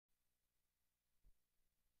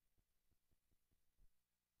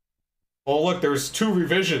Oh look, there's 2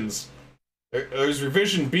 revisions. There's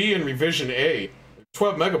revision B and revision A.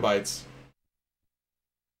 12 megabytes.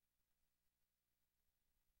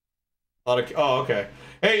 Oh, okay.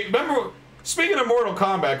 Hey, remember, speaking of Mortal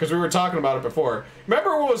Kombat, because we were talking about it before,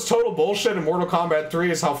 remember what was total bullshit in Mortal Kombat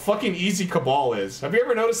 3 is how fucking easy Cabal is. Have you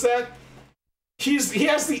ever noticed that? He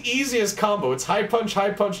has the easiest combo. It's high punch,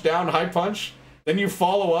 down, high punch. Then you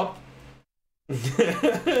follow up.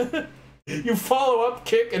 You follow up,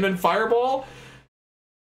 kick, and then fireball.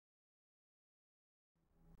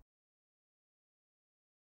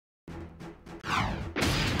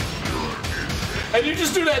 And you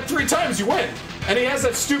just do that 3 times, you win. And he has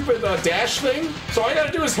that stupid dash thing, so all you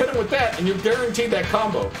gotta do is hit him with that, and you're guaranteed that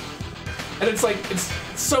combo. And it's like, it's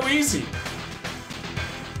so easy.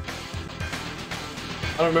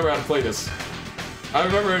 I don't remember how to play this. I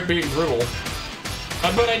remember it being brutal.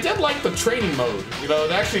 But I did like the training mode. You know,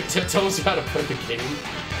 it actually tells you how to play the game.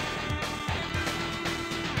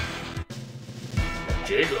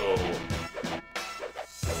 Jago.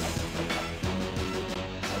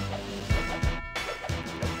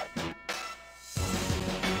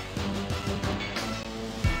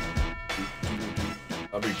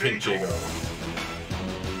 I'll be Pink Jago.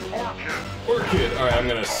 Orchid. Alright, I'm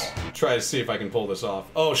gonna try to see if I can pull this off.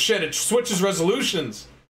 Oh shit, it switches resolutions!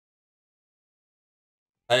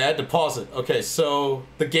 I had to pause it. Okay, so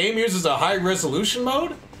the game uses a high resolution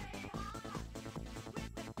mode?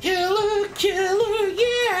 Killer, killer,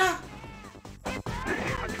 yeah!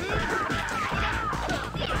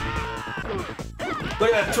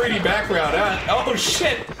 Look at that 3D background, huh? Oh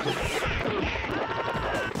shit!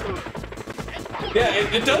 Yeah,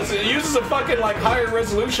 it does. It uses a fucking like higher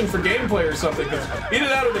resolution for gameplay or something. Cause either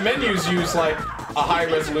that or the menus use like a high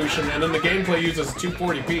resolution, and then the gameplay uses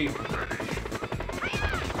 240p.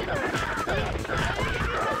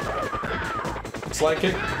 It's like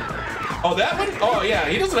it. Oh, that one? Oh yeah,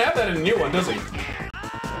 he doesn't have that in the new one, does he?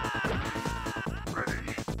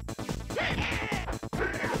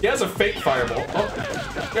 He has a fake fireball.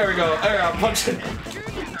 Oh, there we go. There, I'll punch it.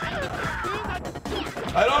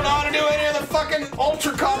 I don't know how to do any of the fucking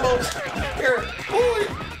ultra combos. Here.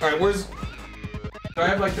 Alright, where's... Do I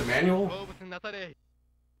have like the manual?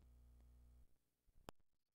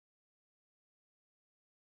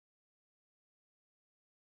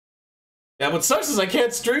 Yeah, what sucks is I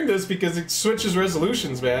can't stream this because it switches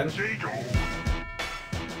resolutions, man.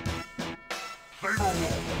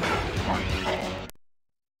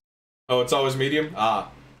 Oh, it's always medium?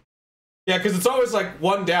 Ah. Yeah, because it's always like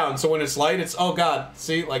 1 down, so when it's light, it's, oh god,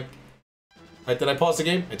 see, like... Right, did I pause the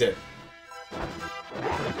game? I did.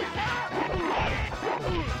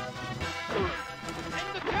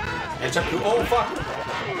 Oh, fuck!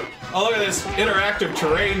 Oh, look at this interactive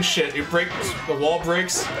terrain shit. You break, the wall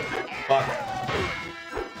breaks. Fuck.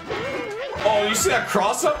 Oh, you see that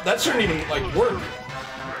cross-up? That shouldn't even, like, work.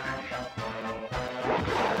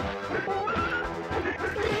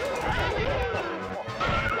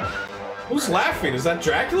 Who's laughing? Is that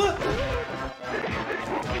Dracula?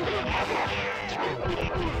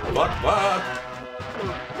 Fuck, fuck.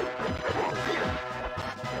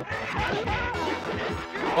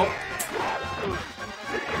 Oh.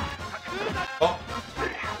 Oh.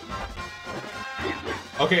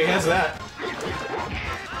 Okay, he has that.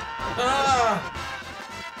 Ah!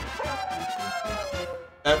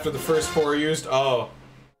 After the first 4 are used? Oh.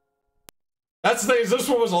 That's the thing, is this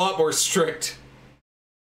one was a lot more strict.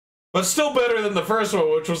 But still better than the first one,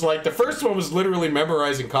 which was like, the first one was literally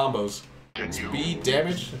memorizing combos. Speed,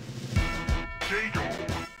 damage.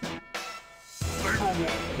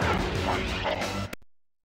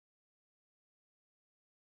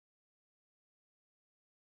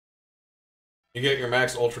 You get your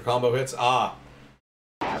max ultra combo hits? Ah.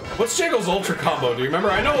 What's Jago's ultra combo? Do you remember?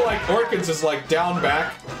 I know like Orchid's is like down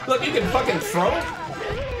back. Look, you can fucking throw it.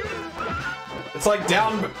 It's like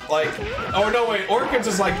down, like, oh no wait, Orchid's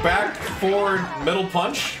is like back, forward, middle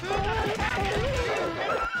punch.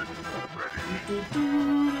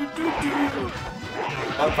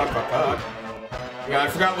 Fuck, fuck, fuck, fuck. Yeah, I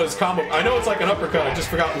forgot what his combo, I know it's like an uppercut, I just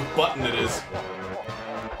forgot what button it is.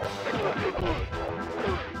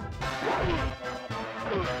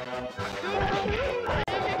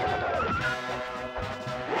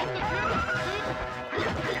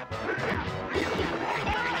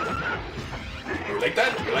 Like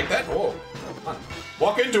that? You like that? Whoa. Come on.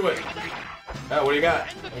 Walk into it! Yeah, what do you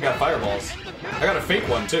got? I got fireballs. I got a fake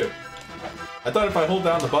one, too. I thought if I hold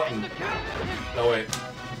down the button... No, wait.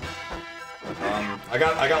 I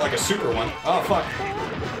got like a super one. Oh, fuck.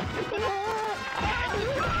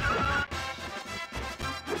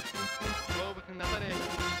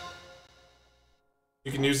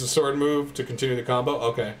 You can use the sword move to continue the combo?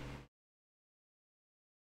 Okay.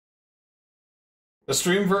 The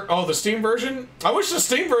the Steam version? I wish the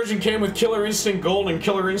Steam version came with Killer Instinct Gold and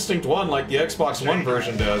Killer Instinct 1 like the Xbox One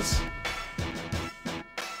version does.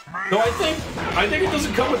 No, I think it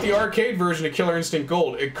doesn't come with the arcade version of Killer Instinct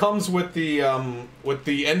Gold. It comes with the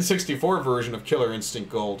N64 version of Killer Instinct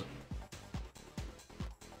Gold.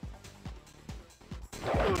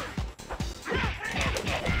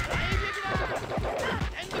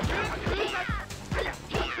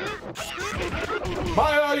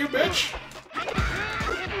 Bye, you bitch!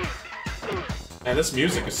 Man, this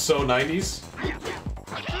music is so 90s.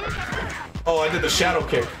 Oh, I did the shadow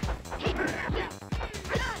kick.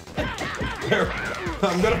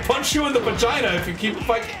 I'm gonna punch you in the vagina if you keep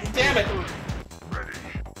fighting. Damn it!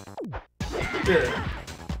 Here.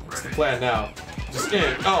 What's the plan now? Just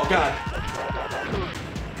in. Oh, God.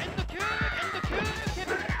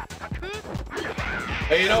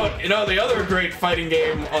 Hey, you know what? You know, the other great fighting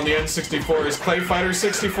game on the N64 is Clay Fighter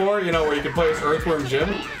 64, you know, where you can play as Earthworm Jim.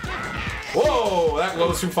 Whoa! That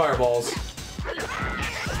blows through fireballs.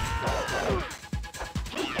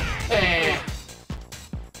 Eh.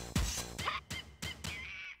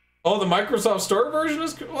 Oh, the Microsoft Store version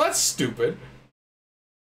is... Well, that's stupid.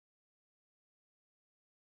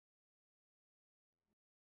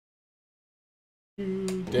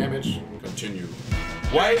 Damage. Continue.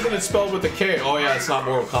 Why isn't it spelled with a K? Oh yeah, it's not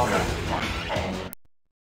Mortal Kombat.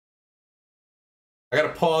 I gotta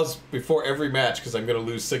pause before every match because I'm gonna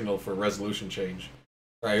lose signal for resolution change.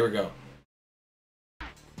 Alright, here we go.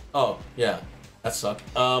 Oh, yeah. That sucked.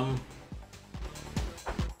 I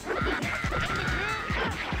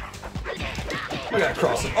gotta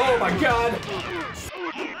cross it. Oh my god!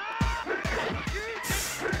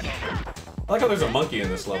 I like how there's a monkey in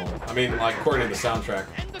this level. I mean, like, according to the soundtrack.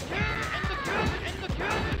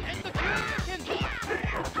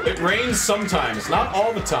 It rains sometimes, not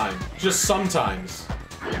all the time, just sometimes.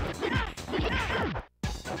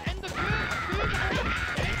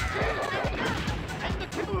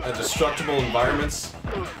 Destructible environments.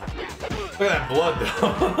 Look at that blood,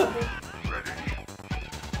 though.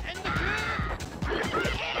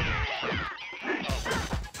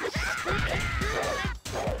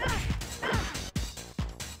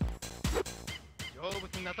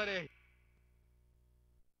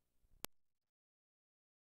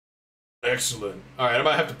 Excellent. Alright, I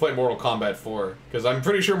might have to play Mortal Kombat 4, because I'm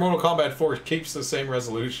pretty sure Mortal Kombat 4 keeps the same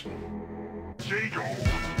resolution.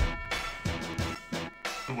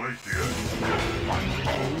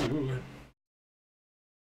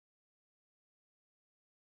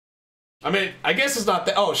 I mean, I guess it's not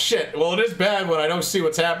that. Oh shit. Well, it is bad when I don't see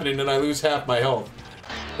what's happening and I lose half my health.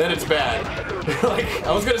 Then it's bad. Like,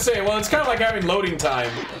 I was gonna say, well, it's kind of like having loading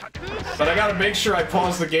time, but I gotta make sure I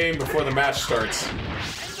pause the game before the match starts.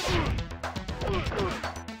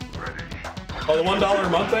 Oh, the $1 a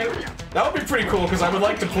month thing? That would be pretty cool, because I would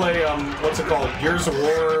like to play, what's it called? Gears of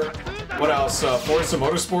War, what else? Forza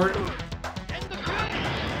Motorsport?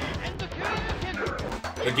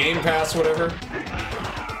 The Game Pass, whatever.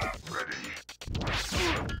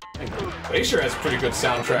 Glacier has a pretty good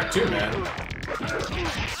soundtrack too, man.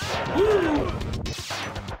 Woo!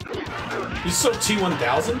 He's so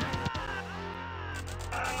T-1000?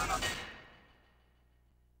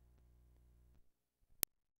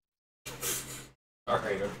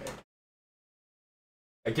 Alright, okay.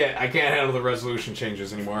 I can't handle the resolution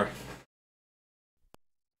changes anymore.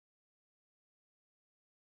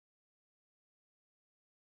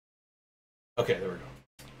 Okay, there we go.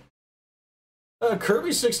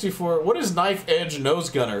 Kirby 64. What is Knife Edge Nose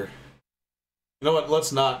Gunner? You know what?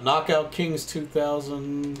 Let's not. Knockout Kings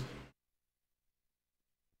 2000.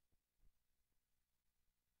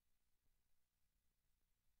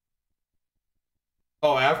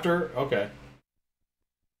 Oh, after? Okay.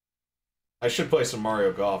 I should play some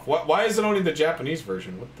Mario Golf. Why is it only the Japanese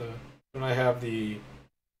version? What the... When I have the...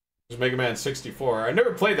 There's Mega Man 64. I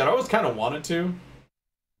never played that. I always kind of wanted to.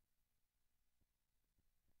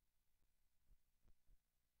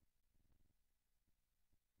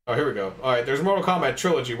 Oh, here we go. Alright, there's Mortal Kombat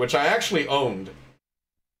Trilogy, which I actually owned.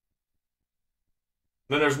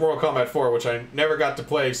 Then there's Mortal Kombat 4, which I never got to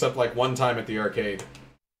play except like one time at the arcade.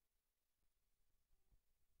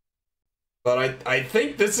 But I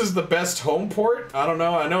think this is the best home port. I don't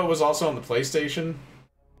know. I know it was also on the PlayStation.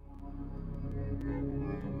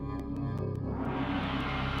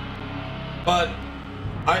 But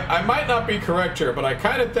I might not be correct here, but I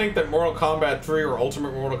kind of think that Mortal Kombat 3 or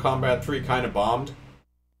Ultimate Mortal Kombat 3 kind of bombed.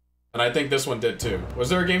 And I think this one did too. Was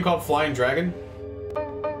there a game called Flying Dragon?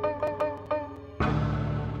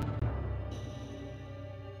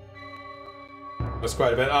 That's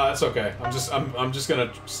quite a bit. Oh, that's okay. I'm just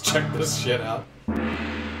gonna check this shit out.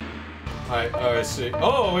 Alright, I see.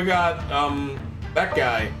 Oh, we got, that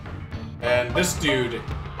guy. And this dude.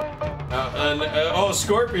 Oh,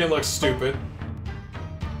 Scorpion looks stupid.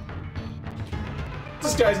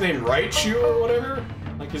 This guy's named Raichu or whatever?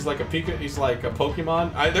 Like he's like a he's like a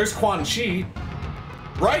Pokemon. There's Quan Chi.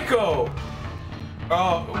 Raikou!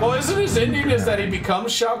 Oh, well, isn't his ending is that he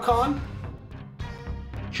becomes Shao Kahn?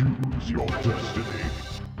 Choose your destiny.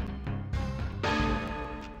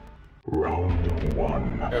 Round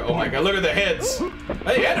 1. Oh my god, look at the heads.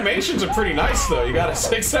 Hey, animations are pretty nice though, you gotta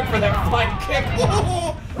say, except for that flying kick.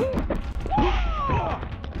 Whoa.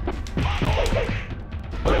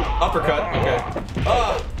 Uppercut, okay.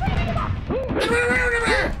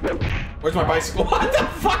 Where's my bicycle? What the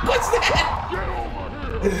fuck was that?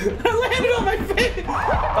 I landed on my face.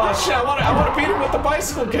 Oh shit, I wanna beat him with the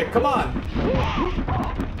bicycle kick, come on.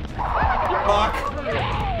 Fuck.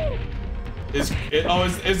 Is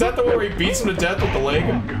that the one where he beats him to death with the leg?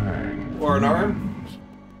 Or an arm?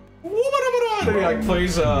 And he like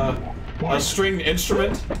plays a stringed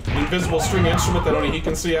instrument, an invisible string instrument that only he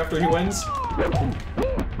can see after he wins.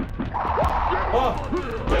 Oh.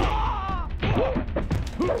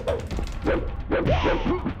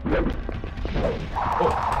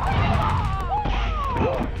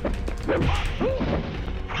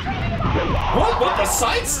 What the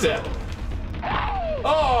sidestep?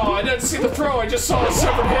 Oh, I didn't see the throw, I just saw a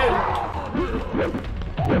severed head.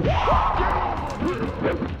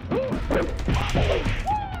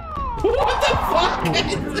 What the fuck?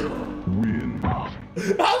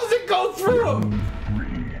 How does it go through him?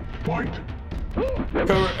 Fight.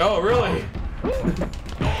 Oh, really?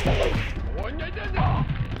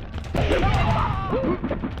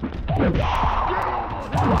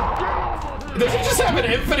 Does he just have an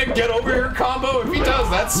infinite get over here combo? If he does,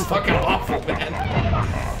 that's fucking awful, man.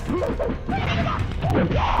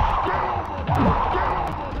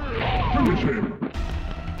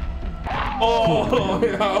 Oh,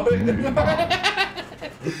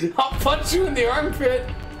 I'll punch you in the armpit.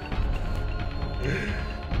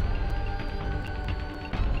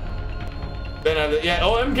 Then yeah,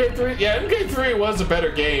 oh, MK3, yeah, MK3 was a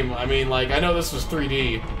better game. I mean, like, I know this was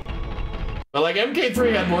 3D, but like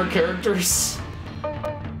MK3 had more characters.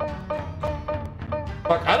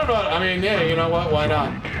 Fuck, I don't know. I mean, yeah, you know what? Why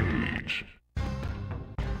not?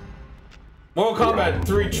 Mortal Kombat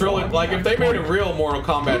 3 trilogy, like if they made a real Mortal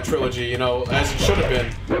Kombat trilogy, you know, as it should have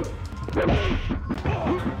been.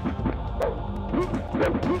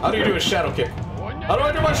 How do you do a shadow kick? How do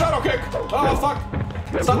I do my shadow kick? Oh fuck!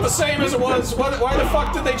 It's not the same as it was. Why the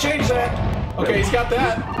fuck did they change that? Okay, he's got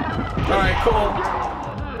that. All right, cool.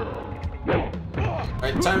 All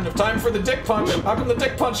right, time for the dick punch. How come the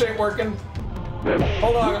dick punch ain't working?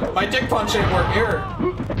 Hold on, my dick punch ain't working. Here,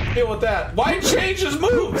 deal with that. Why change his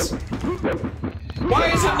moves? Why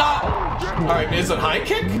is it not? All right, is it high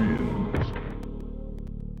kick?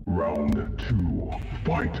 Round 2,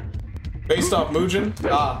 fight. Based off Mugen?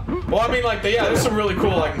 Well, I mean, like, yeah, there's some really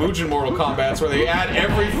cool, like, Mugen Mortal Kombats where they add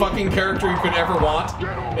every fucking character you could ever want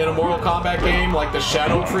in a Mortal Kombat game, like the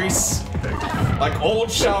Shadow Priests, like old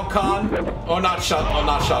Shao Kahn, not Shao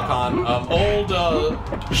Kahn, old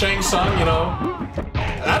Shang Tsung, you know.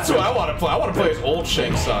 That's who I want to play. I want to play as old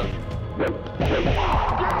Shang Tsung.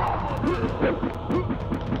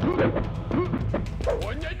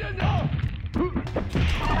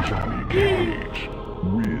 Johnny Cage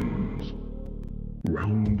wins.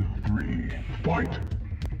 Round 3, fight.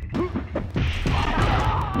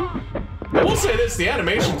 I will say this, the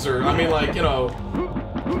animations are, I mean, like, you know,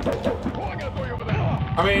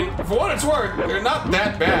 I mean, for what it's worth, they're not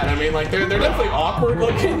that bad. I mean, like, they're definitely awkward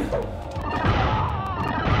looking.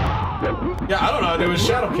 Yeah, I don't know how to do a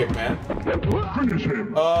shadow kick, man. Finish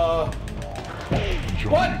him.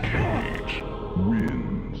 What? Cage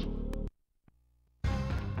wins.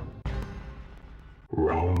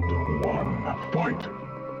 Round 1, fight.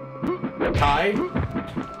 Tie?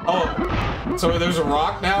 Oh, so there's a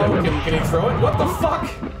rock now? Can he throw it? What the fuck?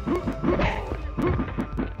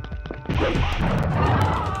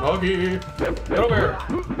 Smokey, get over here.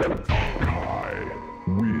 Kai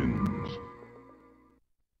wins.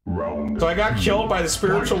 Round So I got killed by the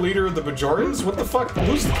spiritual leader of the Bajorans? What the fuck?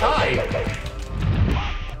 Who's the Kai?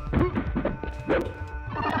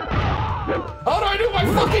 How do I do my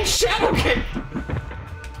fucking shadow kick?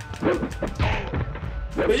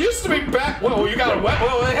 They used to be back. Whoa, you got a wet.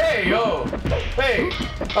 Whoa, hey, yo. Hey.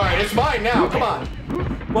 Alright, it's mine now. Come on.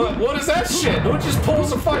 What is that shit? Who just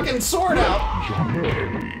pulls a fucking sword out? Johnny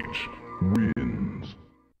Cage wins.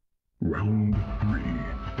 Round 3,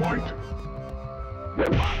 fight.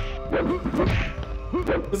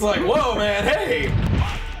 It's like, whoa, man, hey!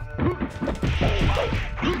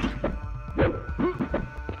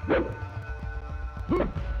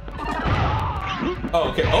 Oh,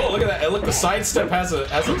 okay. Oh, look at that. Look, the sidestep has a...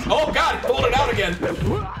 Oh, God, he pulled it out again.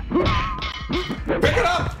 Pick it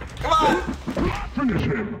up! Come on! Finish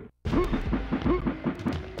him.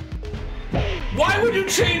 Why would you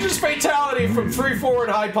change his fatality from 3 forward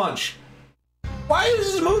high punch? Why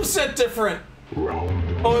is his moveset different?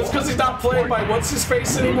 Oh, it's because he's not played by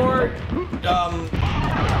what's-his-face anymore? John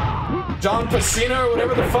Pacino or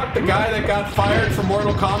whatever the fuck, the guy that got fired from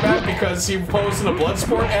Mortal Kombat because he posed in a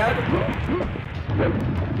Bloodsport ad?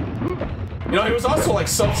 You know, he was also like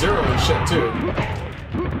Sub-Zero and shit, too.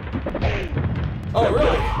 Oh,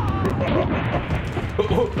 really?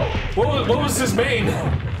 What was his main?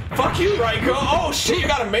 Fuck you, Raiko. Oh, shit, you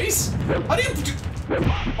got a mace? How do you...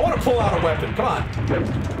 I want to pull out a weapon. Come on.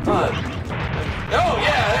 Come on. Oh,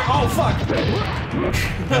 yeah. Oh, fuck.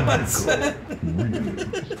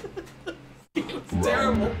 It's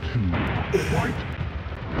terrible.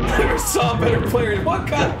 Never saw a better player. What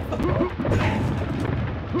kind of...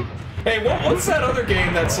 Hey, what's that other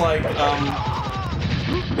game that's like,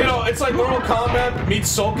 you know, it's like Mortal Kombat meets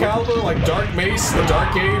Soul Calibur, like Dark Mace, the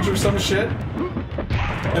Dark Age or some shit.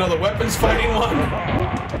 You know, the weapons fighting one.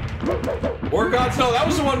 War Gods? No, that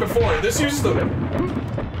was the one before. This uses the...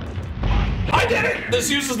 I did it! This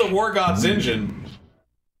uses the War Gods engine.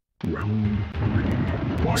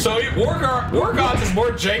 So War Gods is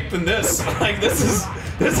more jank than this. Like, this is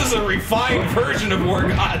a refined version of War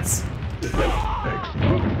Gods.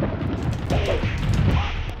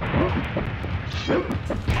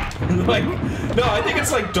 Like, no, I think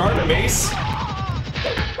it's like Dark Mace.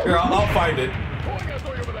 Here, I'll find it.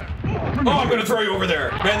 Oh, I'm gonna throw you over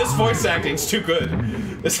there. Man, this voice acting's too good.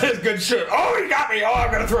 This is good shit. Oh, you got me. Oh,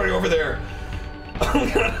 I'm gonna throw you over there.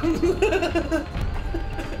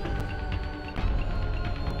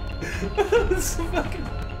 This fucking...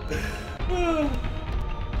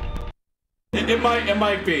 It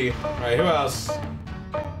might be. Alright, who else?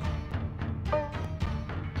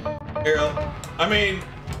 Here, I mean,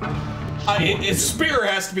 its spear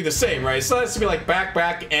has to be the same, right? So it has to be like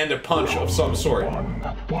back, and a punch of some sort.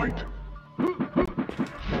 Fight.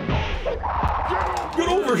 Get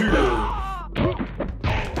over here!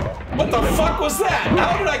 What the fuck was that?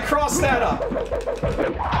 How did I cross that up?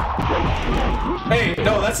 Hey,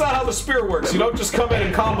 no, that's not how the spear works. You don't just come in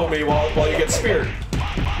and combo me while you get speared.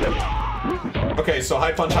 Okay, so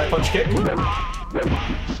high punch, kick.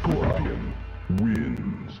 Scorpion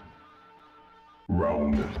wins.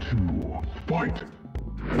 Round 2. Fight.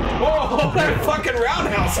 Whoa, that fucking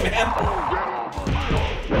roundhouse, man!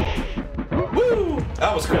 Woo!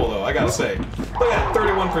 That was cool, though, I gotta say. Look at that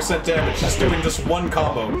 31% damage just doing this one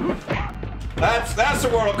combo. That's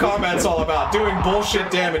what Mortal Kombat's all about. Doing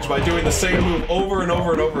bullshit damage by doing the same move over and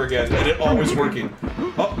over and over again, and it always working.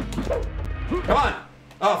 Oh. Come on!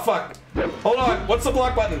 Oh, fuck. Hold on, what's the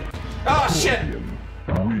block button? Oh, shit!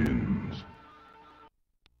 Wins.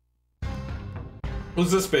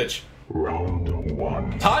 Who's this bitch? Round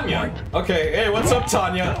 1. Tanya? Okay, hey, what's up,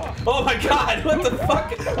 Tanya? Oh my god, what the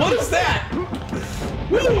fuck? What is that?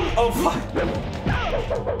 Woo! Oh, fuck.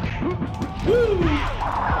 Woo!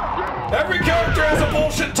 Every character has a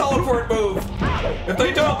bullshit teleport move. If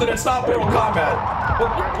they don't, then it's not Mortal Kombat.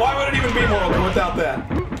 Why would it even be Mortal Kombat without that?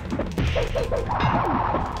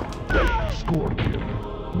 Scorpion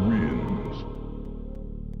wins.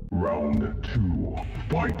 Round 2.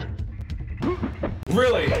 Fight.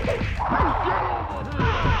 Really?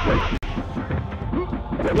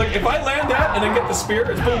 Like, if I land that and then get the spear,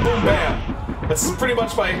 it's boom, boom, bam. That's pretty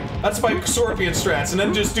much that's my Scorpion strats, and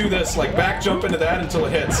then just do this, like back jump into that until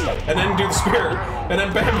it hits, and then do the spear, and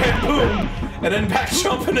then bam, bam, boom, and then back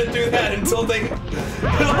jump in and do that until they...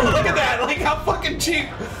 Look at that, like how fucking cheap.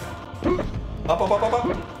 Up, up, up, up, up,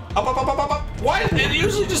 up, up, up, up, up, up. Why? It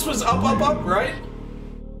usually just was up, up, up, right?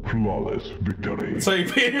 Flawless victory. So you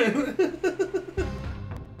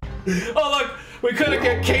oh look, we couldn't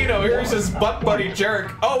get Kano. Here's his butt buddy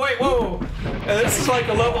Jarek. Oh wait, whoa. And this is like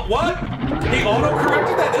a level. What? He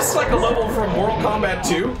auto-corrected that? This is like a level from Mortal Kombat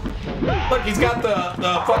 2. Look, he's got the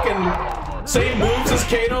fucking same moves as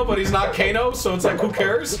Kano, but he's not Kano, so it's like, who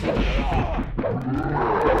cares?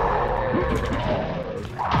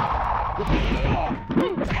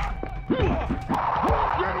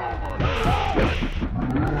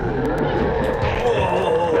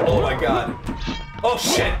 Oh my god. Oh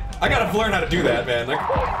shit. I gotta learn how to do that, man. Like...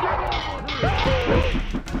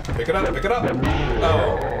 Pick it up, pick it up.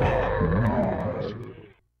 Oh.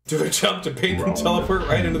 Do a jump to bait and teleport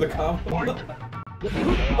right into the combo.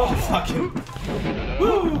 Oh, fucking.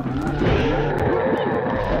 Woo!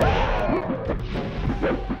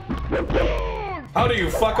 How do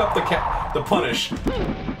you fuck up the punish?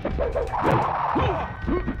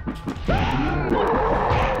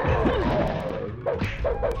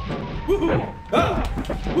 Woohoo! Ah!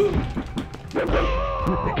 Woo!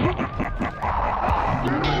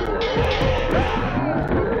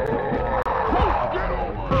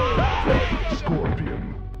 Scorpion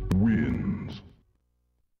wins.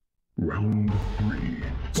 Round 3.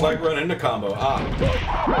 It's like running into combo. Ah.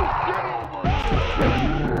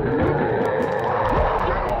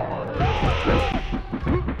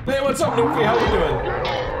 Hey, what's up, Noofy? How you doing?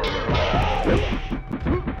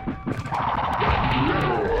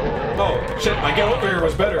 Oh, shit, my get over here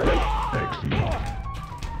was better.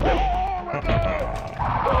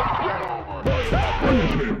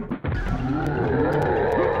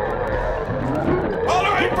 Oh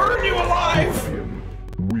no, I burn you alive!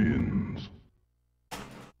 Wins.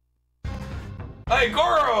 Hey,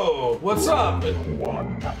 Goro! What's up?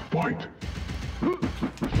 One fight.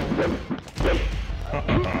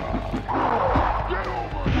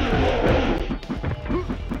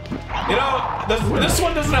 You know, this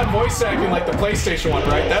one doesn't have voice acting like the PlayStation one,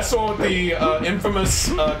 right? That's the one with the infamous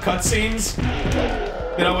cutscenes.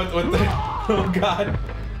 You know, with the... Oh, God.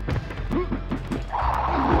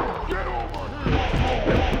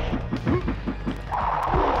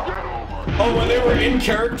 Oh, when they were in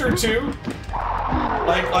character, too?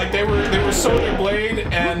 Like they were Sonya Blade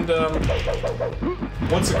and,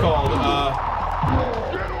 what's it called?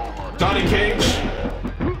 Johnny Cage?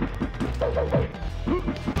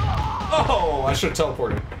 Oh, I should have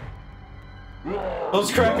teleported.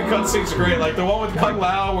 Those crappy cutscenes are great. Like the one with Kung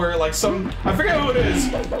Lao where like I forget who it is,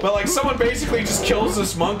 but like someone basically just kills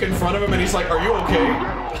this monk in front of him and he's like, "Are you okay?"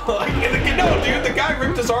 Like, no, dude, the guy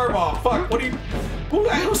ripped his arm off. Fuck, what do you...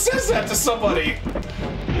 Who says that to somebody?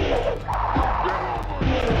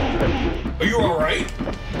 Are you alright?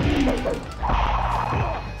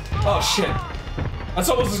 Oh, shit. That's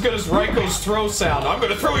almost as good as Raiko's throw sound. I'm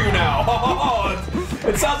gonna throw you now. Oh,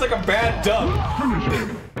 it sounds like a bad dub.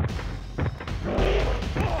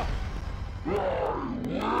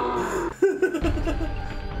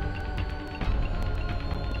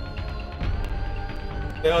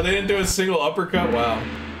 No, they didn't do a single uppercut? Wow.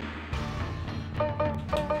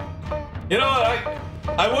 You know what,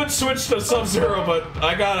 I would switch to Sub-Zero, but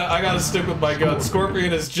I gotta stick with my gun.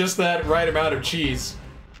 Scorpion is just that right amount of cheese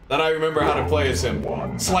that I remember how to play as him.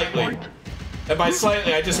 Slightly. And by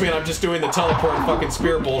slightly, I just mean I'm just doing the teleport fucking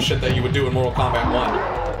spear bullshit that you would do in Mortal Kombat 1.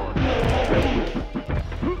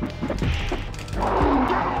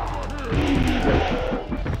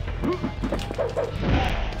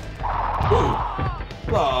 Ooh.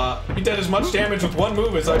 He did as much damage with one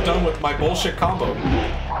move as I've done with my bullshit combo.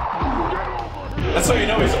 That's how you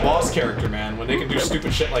know he's a boss character, man, when they can do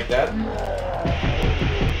stupid shit like that.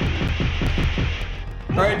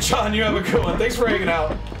 Alright, John, you have a good one. Thanks for hanging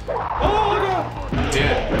out. Oh, my God. I'm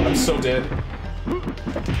dead. I'm so dead.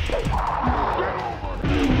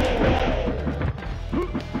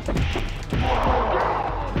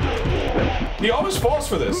 He always falls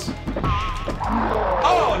for this.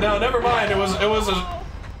 Oh, no, never mind.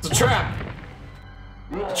 It's a trap.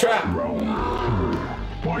 It's a trap.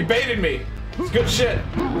 He baited me. It's good shit.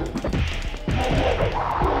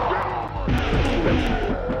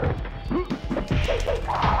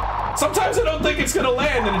 Sometimes I don't think it's gonna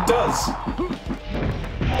land, and it does.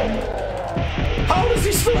 How is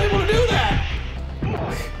he still able to do that?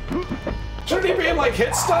 Shouldn't he be in, like,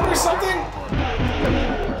 hit stun or something?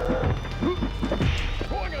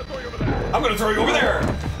 I'm gonna throw you over there.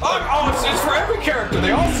 Oh, it's for every character.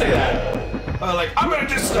 They all say that. Like, I'm gonna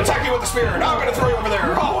just attack you with the spear. Now I'm gonna throw you over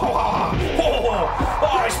there. Oh,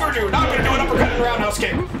 I speared you. Now I'm gonna do an uppercut and roundhouse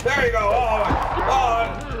kick. There you go.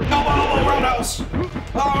 Elbow, roundhouse.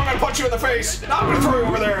 Oh, I'm gonna punch you in the face. Now I'm gonna throw you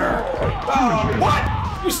over there. What?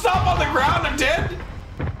 You stop on the ground and dead?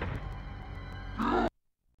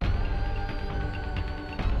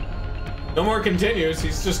 No more continues.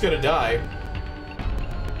 He's just gonna die.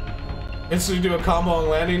 Instantly do a combo on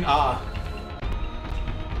landing? Ah.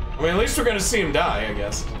 I mean, at least we're gonna see him die, I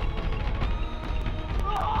guess.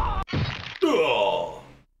 Oh.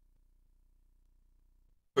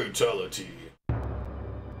 Fatality.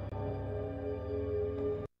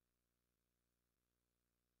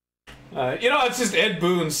 You know, it's just Ed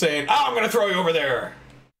Boon saying, "Oh, I'm gonna throw you over there."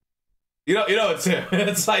 You know, it's him.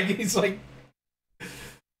 It's like he's like.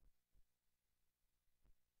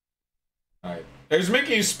 All right. There's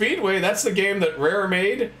Mickey's Speedway. That's the game that Rare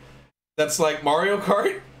made. That's like Mario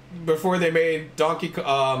Kart before they made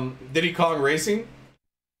Diddy Kong Racing.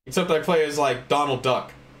 Except I play as like Donald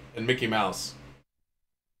Duck and Mickey Mouse.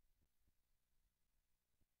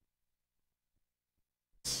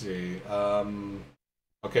 see.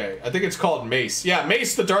 Okay, I think it's called Mace. Yeah,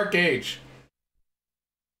 Mace the Dark Age.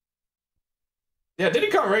 Yeah,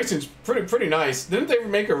 Diddy Kong Racing's pretty nice. Didn't they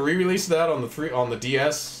make a re-release of that on the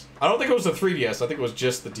DS? I don't think it was the 3DS. I think it was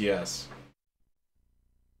just the DS.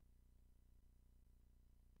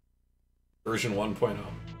 Version 1.0.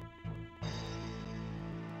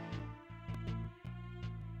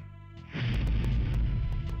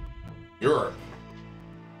 Europe.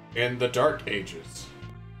 In the Dark Ages.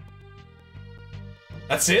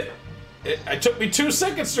 That's it? It took me 2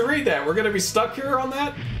 seconds to read that. We're gonna be stuck here on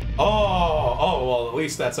that? Oh, well, at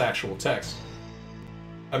least that's actual text.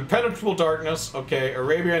 Impenetrable darkness. Okay,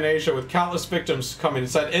 Arabia and Asia with countless victims coming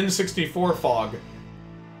inside N64 fog.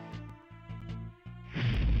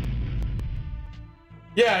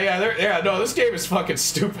 Yeah, no, this game is fucking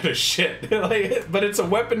stupid as shit. But it's a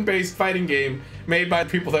weapon-based fighting game made by the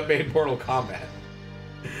people that made Mortal Kombat.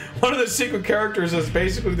 One of the secret characters is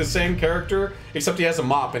basically the same character, except he has a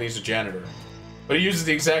mop and he's a janitor. But he uses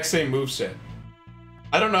the exact same moveset.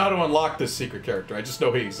 I don't know how to unlock this secret character, I just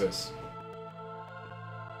know he exists.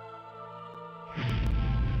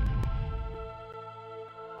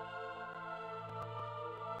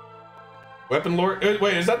 Weapon Lord.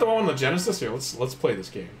 Wait, is that the one on the Genesis? Here, let's play this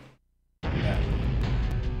game. Yeah.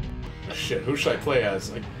 Oh, shit, who should I play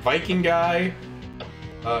as? Like Viking guy,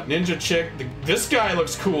 ninja chick. This guy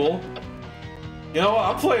looks cool. You know what?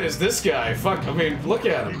 I'll play it as this guy. Fuck. I mean, look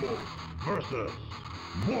at him. Versus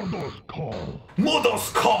Mordos Call.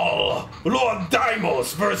 Mordos Call. Lord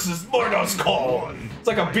Deimos versus Mordos Call. It's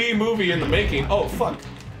like a B movie in the making. Oh fuck.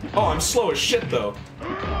 Oh, I'm slow as shit though.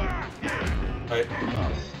 Right.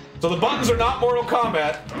 So the buttons are not Mortal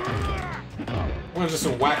Kombat. I'm gonna just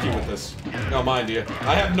go wacky with this. No, mind you.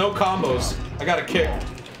 I have no combos. I got a kick.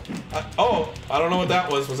 Oh, I don't know what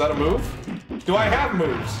that was. Was that a move? Do I have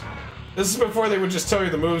moves? This is before they would just tell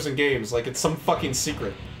you the moves in games, like it's some fucking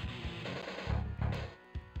secret.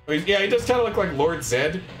 I mean, yeah, he does kind of look like Lord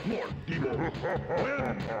Zed.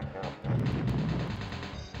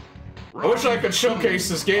 I wish I could showcase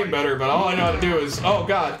this game better, but all I know how to do is... Oh,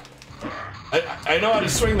 God. I know how to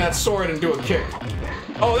swing that sword and do a kick.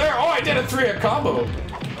 Oh, there! Oh, I did a 3-hit combo!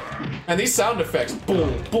 And these sound effects.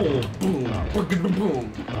 Boom, boom, boom, boom,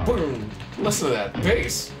 boom, boom. Listen to that.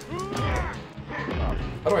 Bass.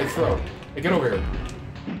 How do I throw? Hey, get over here.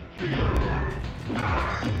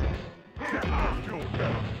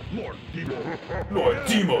 Lord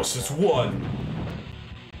Deimos is one.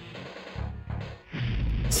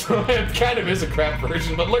 So it kind of is a crap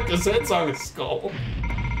version, but look, his head's on a skull.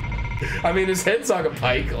 I mean, his head's on a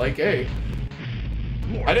pike, like, hey.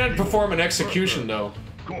 I didn't perform an execution, though.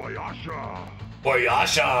 Boyasha!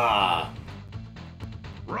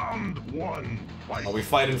 Round 1, fight. Oh, we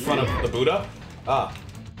fight in front of the Buddha? Ah.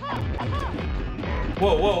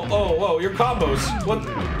 Whoa, whoa, oh, whoa, your combos. What?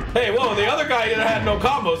 Hey, whoa, the other guy had no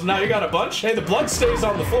combos, now you got a bunch? Hey, the blood stays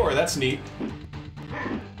on the floor, that's neat.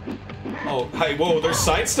 Oh, hey, whoa, they're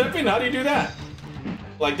sidestepping? How do you do that?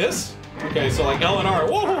 Like this? Okay, so like L and R.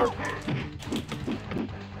 Whoa!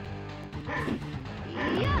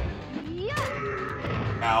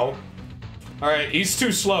 Ow. Alright, he's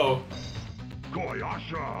too slow.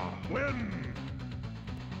 Koyasha win.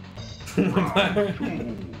 Round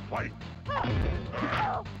 2, fight.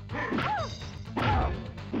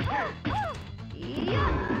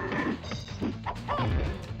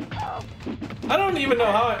 I don't even know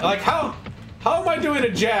how, how am I doing a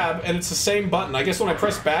jab and it's the same button? I guess when I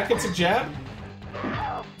press back, it's a jab?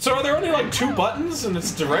 So are there only like 2 buttons and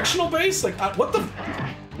it's directional based? Like, what the?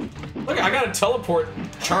 Look, I got a teleport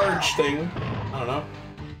charge thing. I don't know.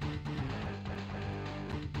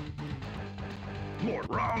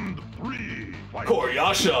 Round 3, fight.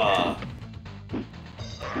 Koyasha!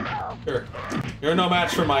 Here. You're no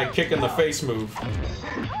match for my kick in the face move.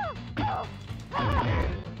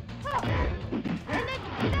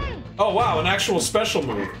 Oh wow, an actual special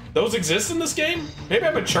move. Those exist in this game? Maybe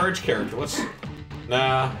I'm a charge character. Let's...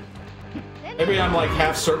 Nah. Maybe I'm like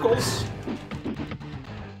half circles?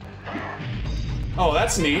 Oh,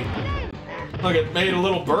 that's neat. Look, it made a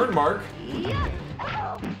little burn mark.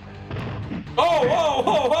 Oh, whoa,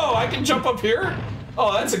 whoa, whoa, I can jump up here?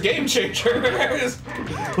 Oh, that's a game changer.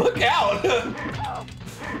 Look out.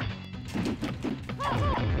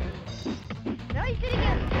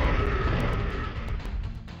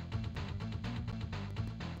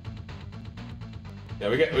 Yeah,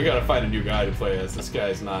 we gotta find a new guy to play as. This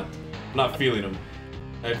guy's not feeling him.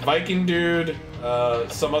 A Viking dude,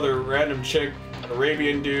 some other random chick,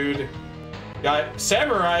 Arabian dude, guy,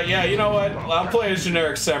 samurai. Yeah, you know what? I'll play as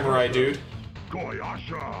generic samurai dude.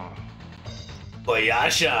 Koyasha.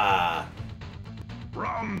 Boyasha.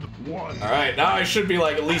 Round 1. Alright, now I should be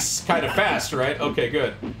like at least kind of fast, right? Okay,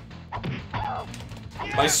 good.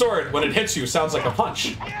 My sword, when it hits you, sounds like a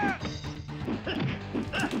punch.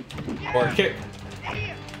 Or a kick.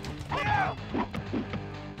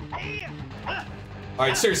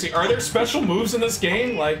 Alright, seriously, are there special moves in this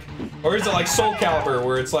game? Like, or is it like Soul Calibur,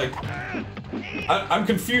 where it's like... I'm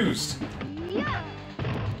confused.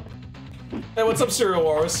 Hey, what's up, Serial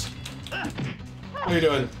Wars? What are you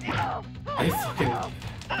doing? I fucking...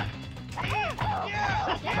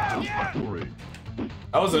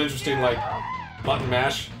 That was an interesting, like, button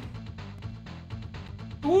mash.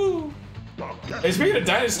 Woo! Hey, speaking of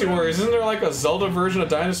Dynasty Warriors, isn't there like a Zelda version of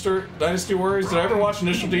Dynasty Warriors? Did I ever watch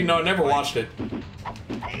Initial D? No, I never watched it.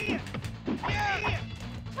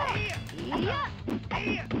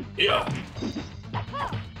 Yeah.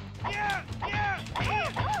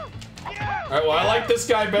 Alright, well, I like this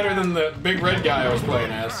guy better than the big red guy I was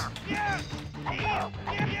playing as.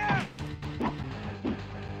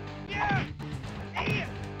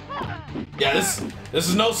 Yeah, this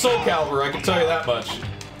is no Soul Calibur, I can tell you that much.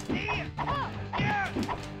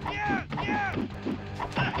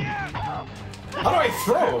 How do I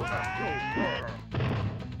throw?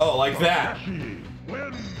 Oh, like that.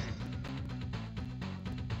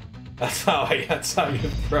 That's how you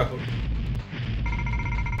throw.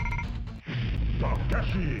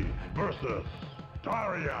 Takeshi versus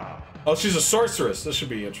Daria. Oh, she's a sorceress. This should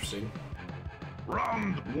be interesting.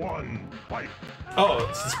 Round 1, fight. Oh,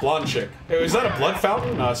 it's this blonde chick. Hey, is that a blood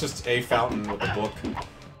fountain? No, it's just a fountain with a book.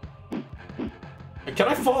 Can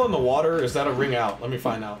I fall in the water? Is that a ring out? Let me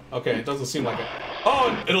find out. Okay, it doesn't seem like it.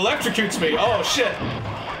 Oh, it electrocutes me. Oh, shit.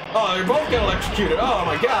 Oh, they both get electrocuted. Oh,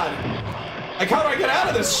 my God. Like, how do I get out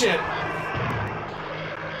of this shit?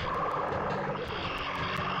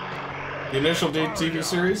 The Initial D TV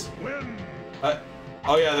series?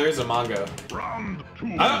 Oh, yeah, there is a manga. Round 2.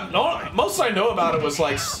 Most I know about it was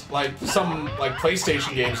like some like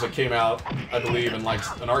PlayStation games that came out, I believe, and like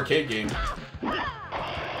an arcade game.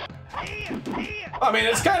 I mean,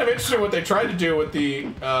 it's kind of interesting what they tried to do with the,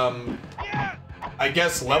 I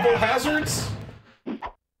guess, level hazards?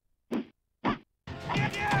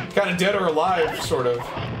 Kind of Dead or Alive, sort of.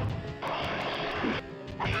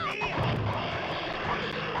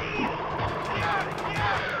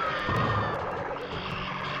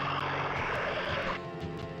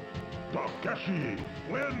 Takeshi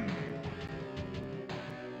win.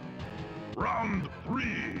 Round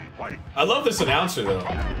 3, fight. I love this announcer, though.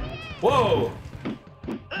 Whoa!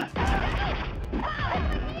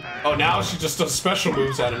 Oh, now she just does special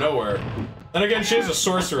moves out of nowhere. Then again, she is a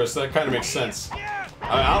sorceress, that kind of makes sense.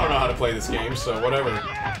 I don't know how to play this game, so whatever.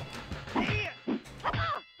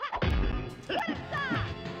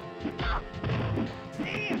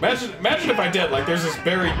 Imagine if I did, like, there's this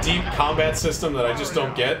very deep combat system that I just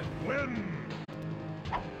don't get.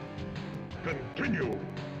 Continue.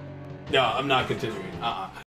 No, I'm not continuing.